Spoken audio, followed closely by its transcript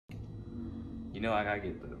You know I gotta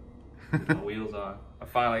get the wheels on. I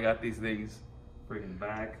finally got these things freaking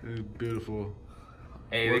back. It's beautiful.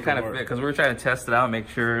 Hey, they kind of fit because we were trying to test it out, make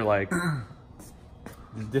sure like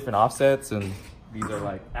there's different offsets, and these are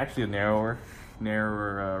like actually a narrower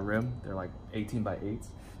rim. They're like 18 by 8s,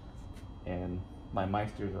 and my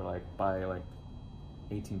Meisters are like by like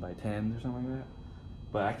 18 by 10s or something like that.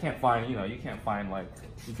 But I can't find, you know, you can't buy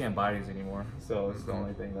these anymore. So it's the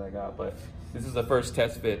only thing that I got. But this is the first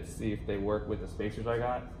test fit to see if they work with the spacers I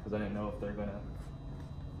got, because I didn't know if they're gonna.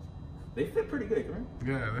 They fit pretty good, right?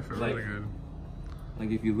 Yeah, they fit really good.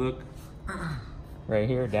 Like if you look right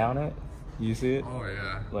here down it, you see it? Oh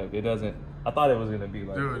yeah. Like it doesn't. I thought it was gonna be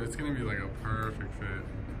like. Dude, it's gonna be like a perfect fit.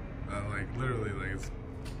 Like literally, like it's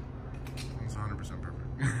 100%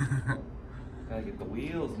 perfect. Gotta get the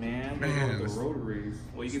wheels, man. Man, the rotaries.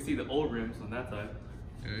 Well, you can see the old rims on that side.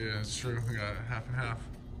 Yeah, it's true. We got half and half.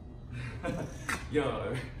 Yo.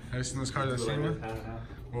 Have you seen those cars I've seen with?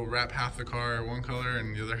 We'll wrap half the car one color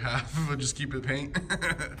and the other half we'll just keep it paint.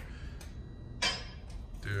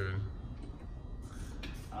 Dude.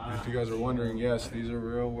 If you guys are wondering, yes, these are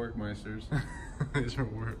real Workmeisters. These are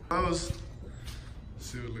work. Let's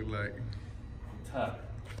see what it look like. Tough.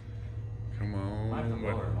 Come on. I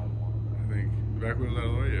think the back wheel a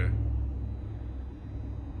little lower, yeah.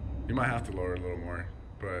 You might have to lower it a little more,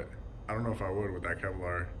 but I don't know if I would with that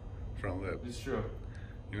Kevlar front lip. It's true.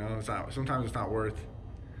 You know, it's not. Sometimes it's not worth.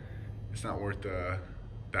 It's not worth that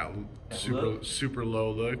super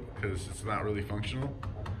low look because it's not really functional.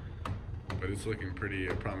 But it's looking pretty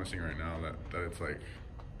promising right now. That it's like,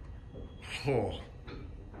 oh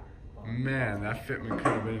man, that fitment could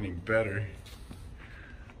have been any better.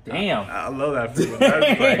 Damn. I love that fitment.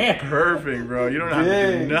 That's like perfect, bro. You don't have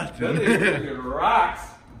to do nothing. It rocks.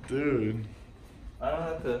 Dude. I don't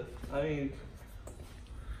have to. I mean,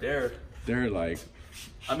 they're like.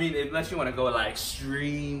 I mean, unless you want to go like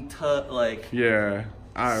extreme like Yeah.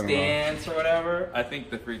 I don't stance or whatever. I think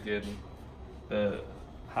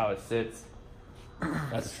how it sits.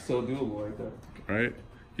 That's so doable right there. Right?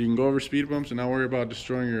 You can go over speed bumps and not worry about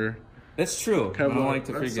destroying your. That's true. I don't like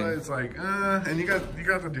to freaking. It's like, and you got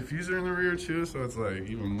the diffuser in the rear too, so it's like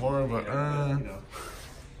even more of a. You know,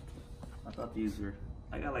 I thought these were.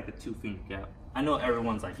 I got like a 2-finger gap. I know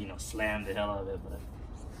everyone's like, you know, slammed the hell out of it, but.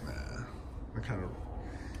 Nah, I kind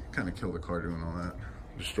of kill the car doing all that.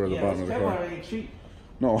 Destroy the bottom of the car. Ain't cheap.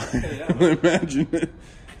 No, imagine it.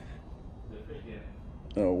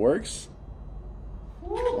 Oh, it works.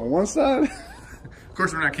 Woo. On one side. Of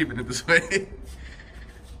course, we're not keeping it this way.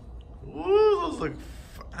 Ooh, those look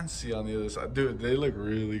fancy on the other side, dude. They look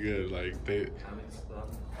really good. Like they.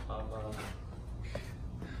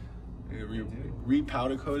 We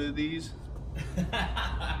powder coated these. The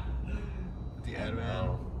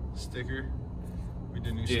Advan sticker. We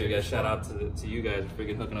did new stickers. Dude, guys, shout out to you guys for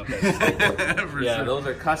freaking hooking up that sticker. Yeah, sure. Those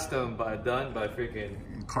are custom, done by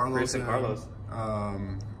freaking Carlos and Carlos.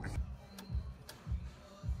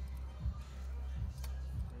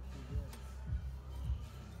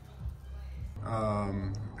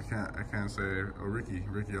 I can't say. Oh,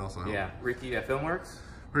 Ricky also helped. Yeah, Ricky at Filmworks.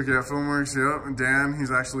 Ricky at Filmworks, yep. And Dan,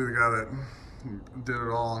 he's actually the guy that did it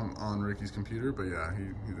all on Ricky's computer. But yeah,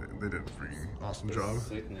 they did a freaking awesome job.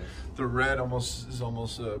 Sickness. The red is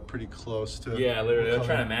almost pretty close to. Yeah, literally, they're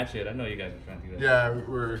trying to match it. I know you guys are trying to do that. Yeah, we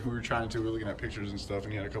were trying to. We were looking at pictures and stuff,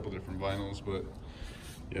 and he had a couple different vinyls, but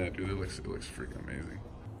yeah, dude, it looks freaking amazing.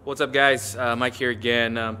 What's up, guys? Mike here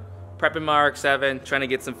again. Prepping my RX-7, trying to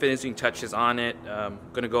get some finishing touches on it.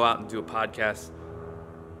 Gonna go out and do a podcast.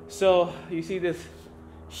 So you see this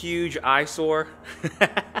huge eyesore.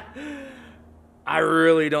 I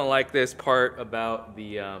really don't like this part about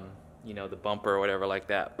the you know, the bumper or whatever like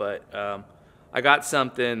that. But I got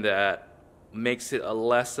something that makes it a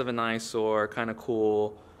less of an eyesore, kind of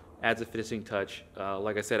cool, adds a finishing touch.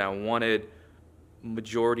 Like I said, I wanted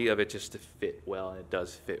majority of it just to fit well, and it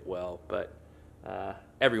does fit well. But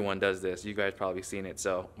everyone does this. You guys probably seen it,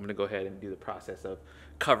 so I'm gonna go ahead and do the process of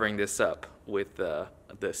covering this up with the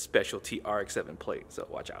specialty RX-7 plate. So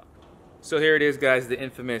watch out. So here it is, guys, the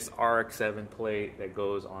infamous RX-7 plate that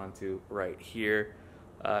goes onto right here.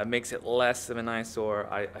 It makes it less of an eyesore.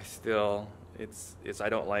 I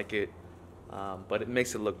don't like it, but it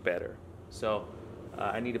makes it look better. So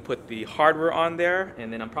I need to put the hardware on there,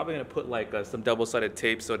 and then I'm probably gonna put like some double-sided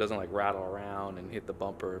tape so it doesn't like rattle around and hit the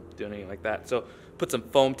bumper, do anything like that. So put some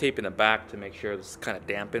foam tape in the back to make sure this kind of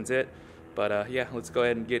dampens it. But yeah, let's go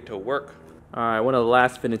ahead and get to work. All right, one of the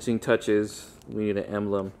last finishing touches, we need an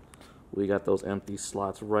emblem. We got those empty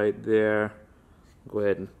slots right there. Go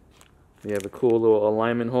ahead and we have the cool little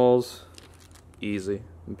alignment holes. Easy.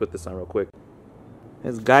 Let me put this on real quick. It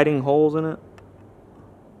has guiding holes in it.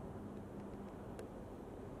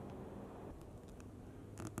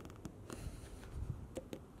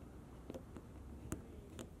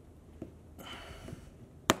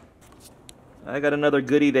 I got another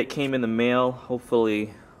goodie that came in the mail.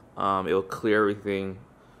 Hopefully it'll clear everything,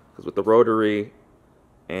 because with the rotary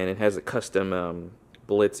and it has a custom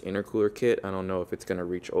Blitz intercooler kit, I don't know if it's gonna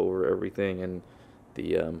reach over everything, and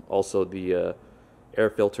the also the air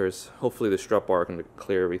filters. Hopefully the strut bar can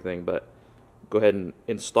clear everything, but go ahead and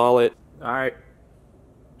install it. All right,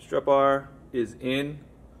 strut bar is in.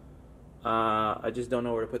 I just don't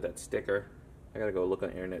know where to put that sticker. I gotta go look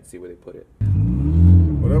on the internet, see where they put it.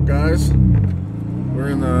 What up, guys?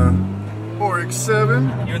 We're in the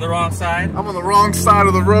Rx7. You're the wrong side. I'm on the wrong side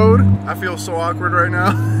of the road. I feel so awkward right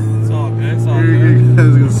now. It's all good. It's all You good.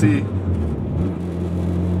 guys can see.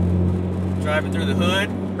 Driving through the hood.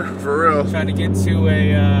 For real. Trying to get to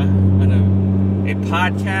a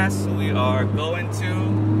podcast we are going to.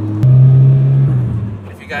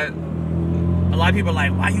 If you guys, a lot of people are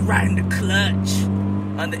like, why are you riding the clutch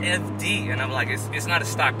on the FD? And I'm like, it's not a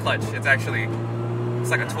stock clutch. It's actually, it's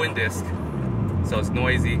like a twin disc. So it's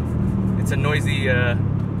noisy. It's a noisy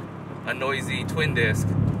twin disc.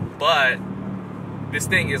 But this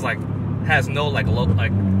thing is like, has no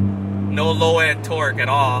no low end torque at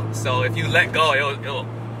all. So if you let go, it'll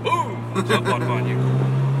boom, jump on you.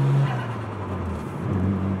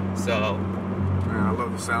 So, Man, I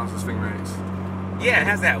love the sounds this thing makes. yeah, it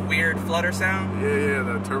has that weird flutter sound. Yeah,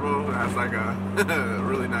 the turbo has like a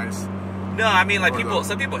really nice. No, I mean like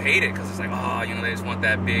some people hate it because it's like, oh, you know, they just want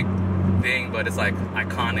that big thing, but it's like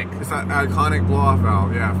iconic. It's that iconic blow-off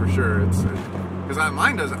valve, yeah, for sure. It's because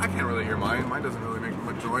mine doesn't. I can't really hear mine. Mine doesn't really make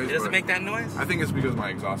much noise. It doesn't make that noise? I think it's because my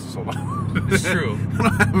exhaust is so loud. It's true.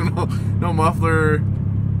 I don't have no muffler,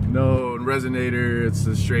 no resonator. It's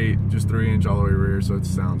a straight, just 3-inch all the way rear, so it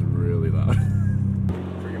sounds really loud.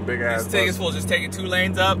 Freaking big ass. This thing is full, just taking 2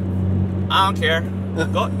 lanes up. I don't care.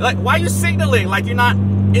 Go, like, why are you signaling like you're not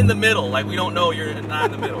in the middle? Like we don't know you're not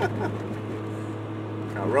in the middle.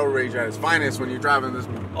 Now, road rage at its finest when you're driving this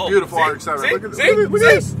Oh, beautiful see, Rx7. see, Look at see, look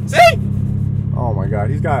at this. See? Oh my God,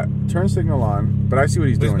 he's got turn signal on, but I see what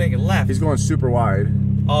he's doing. He's making left. He's going super wide.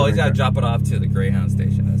 Oh, he's got to drop it off to the Greyhound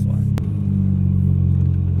station. That's why.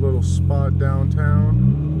 Little spot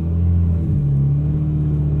downtown.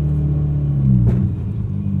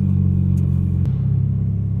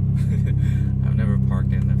 I've never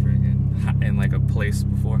parked in the friggin' in like a place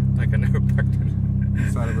before. Like I never parked in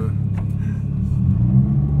Inside of a.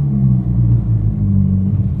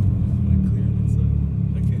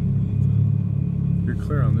 If you're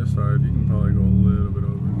clear on this side, you can probably go a little bit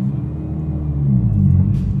over.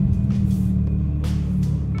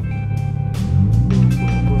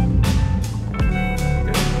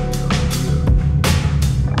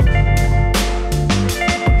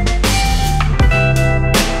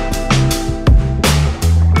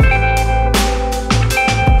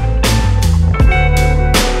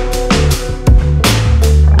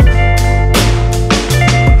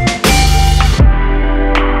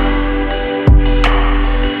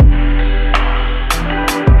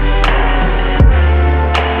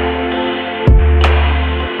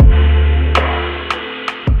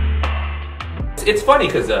 It's funny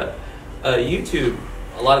because YouTube,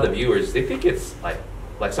 a lot of the viewers, they think it's like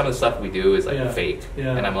some of the stuff we do is like fake.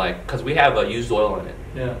 Yeah. And I'm like, because we have used oil in it.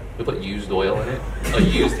 Yeah. We put used oil in it, a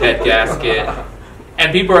used head gasket.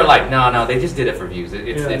 And people are like, no, they just did it for views.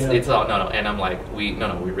 It's all, no. And I'm like, we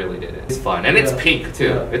really did it. It's fun. And it's pink too.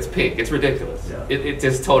 Yeah. It's pink. It's ridiculous. Yeah. It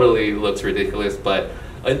just totally looks ridiculous, but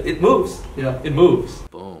it moves. Yeah. It moves.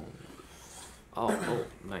 Boom. Oh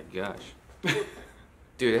my gosh.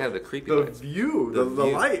 Dude, it had the creepy lights. View, the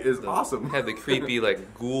light is awesome. Had the creepy,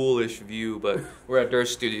 like, ghoulish view, but we're at Dirt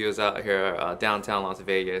Studios out here, downtown Las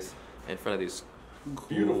Vegas, in front of these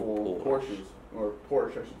Beautiful Porsches, or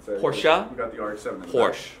Porsche, I should say. Porsche? We got the Rx7 in the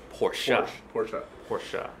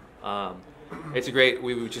Porsche. It's a great,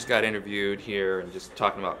 we just got interviewed here and just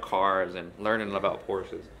talking about cars and learning about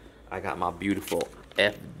Porsches. I got my beautiful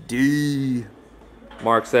FD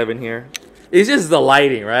Mark 7 here. It's just the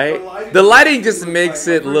lighting, right? The lighting just makes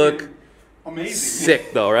it look amazing.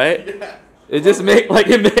 Sick, though, right? Yeah. It just I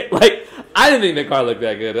didn't think the car looked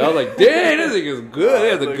that good. I was like, dang, this thing is good.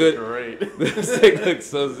 It has a good. Great. This thing looks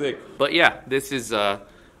so sick. But yeah, this is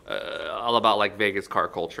all about like Vegas car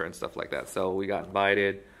culture and stuff like that. So we got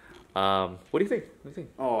invited. What do you think?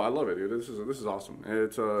 Oh, I love it, dude. This is awesome.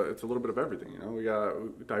 It's a little bit of everything, you know. We got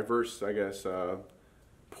diverse, I guess,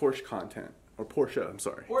 Porsche content. Or Porsche, I'm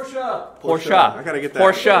sorry. Porsche. I gotta get that.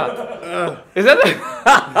 Porsche. Is that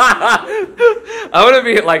I want to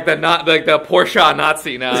be like the Porsche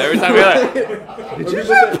Nazi now. Every time we're like, did you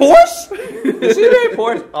say Porsche? Did you say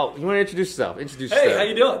Porsche? Oh, you want to introduce yourself? Hey, how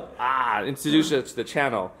you doing? Introduce us to the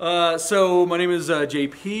channel. So my name is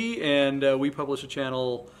JP, and we publish a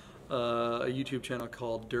channel a YouTube channel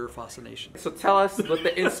called Der Fascination. So tell us what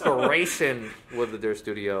the inspiration with the Der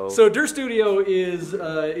Studio. So Der Studio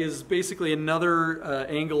is basically another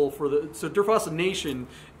angle for the. So Der Fascination,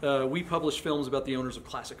 we publish films about the owners of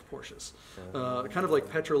classic Porsches. Kind of like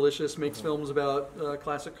Petrolicious makes films about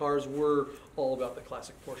classic cars. We're all about the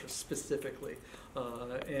classic Porsches specifically.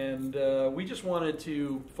 And we just wanted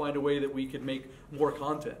to find a way that we could make more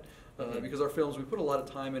content. Because our films, we put a lot of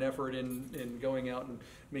time and effort in going out and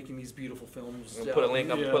making these beautiful films. I'm put a link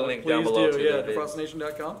down below. Yeah,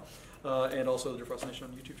 derfascination.com. And also the Der Fascination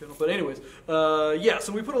on YouTube channel. But anyways, yeah,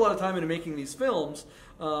 so we put a lot of time into making these films,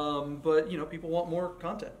 but, you know, people want more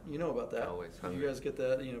content. You know about that. Always. You guys get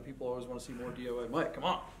that. You know, people always want to see more DIY Mike. Come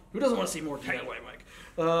on. Who doesn't want to see more DIY Mike?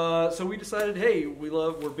 So we decided, hey,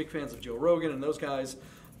 we're big fans of Joe Rogan and those guys.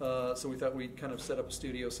 So we thought we'd kind of set up a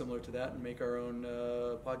studio similar to that and make our own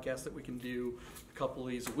podcast that we can do a couple of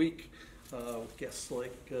these a week with guests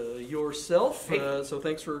like yourself. Hey. So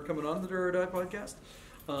thanks for coming on the Do or Die podcast.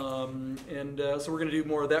 So we're going to do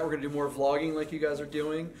more of that. We're going to do more vlogging like you guys are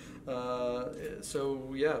doing.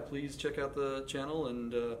 So yeah, please check out the channel.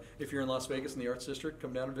 And if you're in Las Vegas in the Arts District,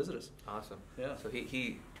 come down and visit us. Awesome. Yeah. So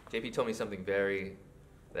JP told me something very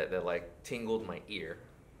that like tingled my ear.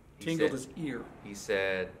 Tingled his ear. He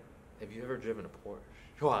said, "Have you ever driven a Porsche?"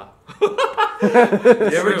 Wow.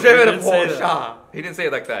 Have you ever driven a Porsche? He didn't say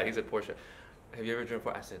it like that. He said Porsche. Have you ever driven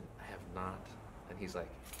a Porsche? I said, I have not. And he's like,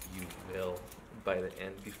 you will.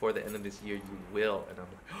 Before the end of this year, you will. And I'm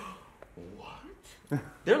like, what?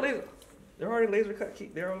 They're already laser cut.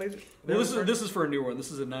 They're on laser. This is for a new one. This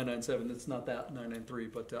is a 997. It's not that 993,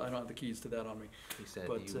 but I don't have the keys to that on me. He said,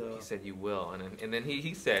 but, he said you will, and then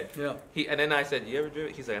he said, yeah. And then I said, you ever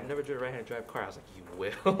driven? He's like, I've never driven a right-hand drive car. I was like, you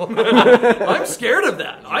will. I'm scared of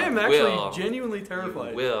that. I am actually will. genuinely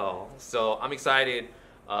terrified. You will. So I'm excited.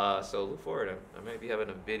 So look forward. I might be having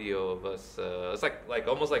a video of us. It's like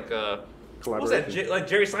almost like what was that? Like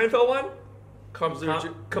Jerry Seinfeld one?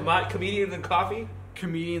 Comedians and coffee.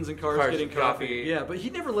 Comedians and cars getting coffee. Yeah, but he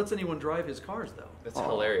never lets anyone drive his cars, though. That's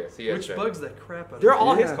hilarious. Which bugs the crap out of me. They're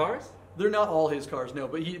all his cars? They're not all his cars, no.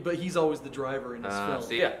 But he's always the driver in his film.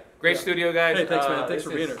 So yeah, great studio, guys. Hey, thanks, man. Thanks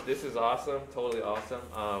for being here. This is awesome. Totally awesome.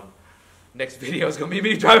 Next video is gonna be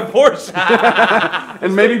me driving Porsche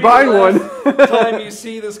and maybe buying one. Time you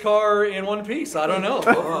see this car in one piece, I don't know.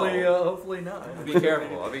 Hopefully not. Be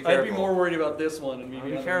careful. I'd be more worried about this one and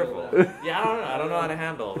maybe. Be careful. Yeah, I don't know how to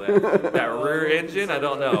handle that rear engine. I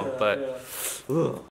don't know, but.